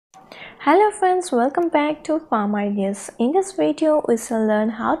Hello friends, welcome back to Farm Ideas. In this video, we shall learn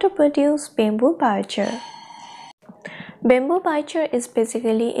how to produce bamboo bio-char. Bamboo bio-char is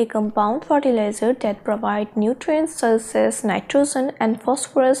basically a compound fertilizer that provides nutrients such as nitrogen and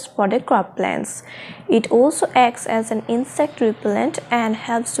phosphorus for the crop plants. It also acts as an insect repellent and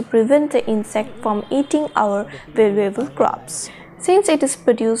helps to prevent the insect from eating our valuable crops. Since it is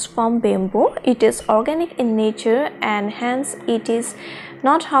produced from bamboo, it is organic in nature and hence it is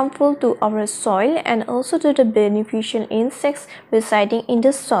not harmful to our soil and also to the beneficial insects residing in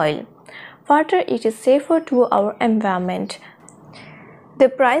the soil. Further, it is safer to our environment. The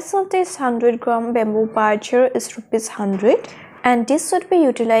price of this 100-gram bamboo bio-char is ₹100 and this should be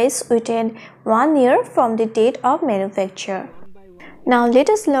utilized within 1 year from the date of manufacture. Now let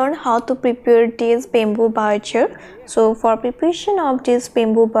us learn how to prepare this bamboo bio-char. So for preparation of this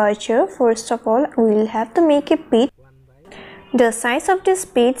bamboo bio-char, first of all we will have to make a pit. The size of this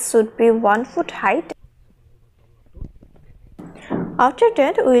pit should be 1 foot height. After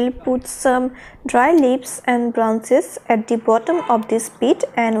that, we will put some dry leaves and branches at the bottom of this pit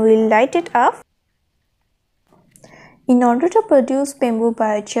and we will light it up. In order to produce bamboo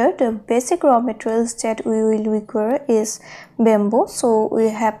bio-char, the basic raw materials that we will require is bamboo. So we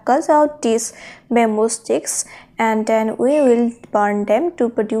have cut out these bamboo sticks and then we will burn them to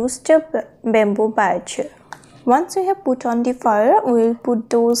produce the bamboo bio-char. Once we have put on the fire, we will put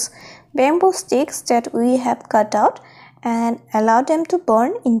those bamboo sticks that we have cut out and allow them to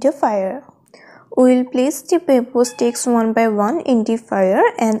burn in the fire. We will place the bamboo sticks one by one in the fire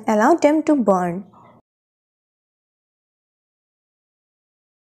and allow them to burn.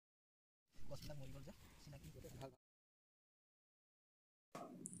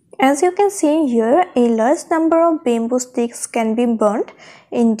 As you can see here, a large number of bamboo sticks can be burnt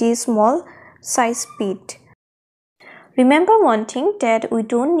in this small size pit. Remember one thing, that we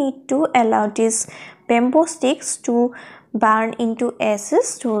don't need to allow these bamboo sticks to burn into ashes,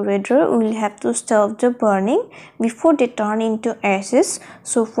 so rather we will have to stop the burning before they turn into ashes.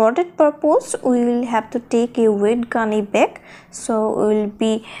 So for that purpose we will have to take a wet gunny bag. So we will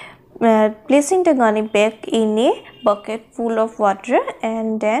be placing the gunny bag in a bucket full of water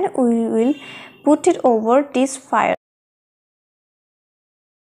and then we will put it over this fire.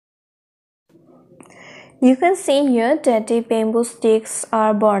 You can see here that the bamboo sticks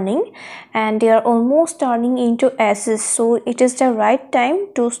are burning and they are almost turning into ashes, so it is the right time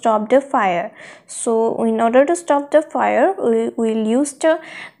to stop the fire. So in order to stop the fire, we will use the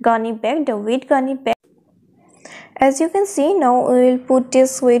gunny bag, the wet gunny bag. As you can see, now we will put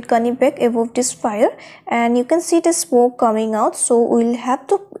this wet gunny bag above this fire and you can see the smoke coming out. So we will have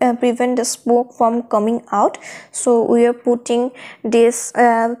to prevent the smoke from coming out. So we are putting this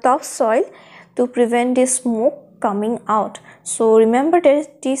topsoil to prevent the smoke coming out. So remember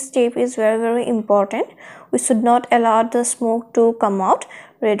that this step is very important. We should not allow the smoke to come out,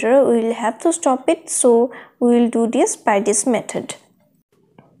 rather we will have to stop it. So we will do this by this method.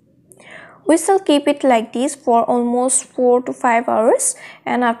 We shall keep it like this for almost 4 to 5 hours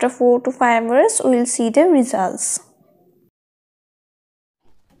and after 4 to 5 hours we will see the results.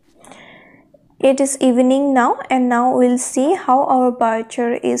 It is evening now and now we will see how our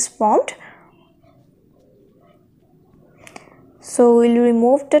bio-char is formed. So we will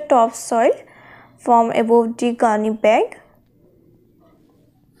remove the topsoil from above the gunny bag.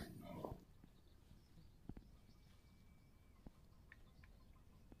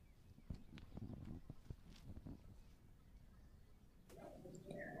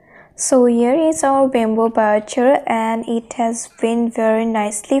 So here is our bamboo bio-char and it has been very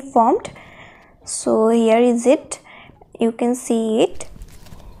nicely formed. So here is it, you can see it.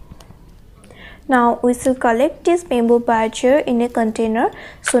 Now we shall collect this bamboo bio-char in a container.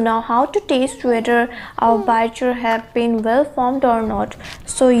 So now how to test whether our bio-char have been well formed or not.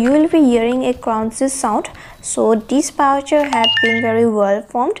 So you will be hearing a crunchy sound. So this bio-char have been very well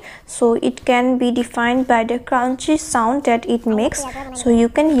formed. So it can be defined by the crunchy sound that it makes. So you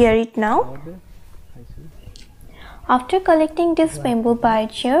can hear it now. After collecting this bamboo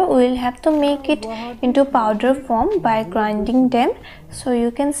bio-char, we will have to make it into powder form by grinding them. So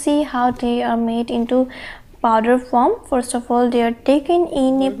you can see how they are made into powder form. First of all, they are taken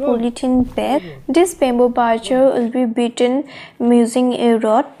in a polythene bag. This bamboo bio-char will be beaten using a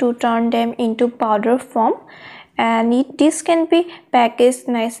rod to turn them into powder form. And this can be packaged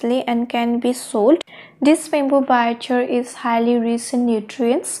nicely and can be sold. This bamboo bio-char is highly rich in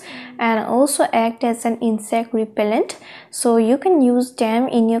nutrients and also act as an insect repellent. So you can use them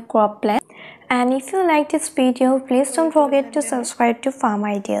in your crop plant. And if you like this video, please don't forget to subscribe to Farm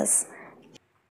Ideas.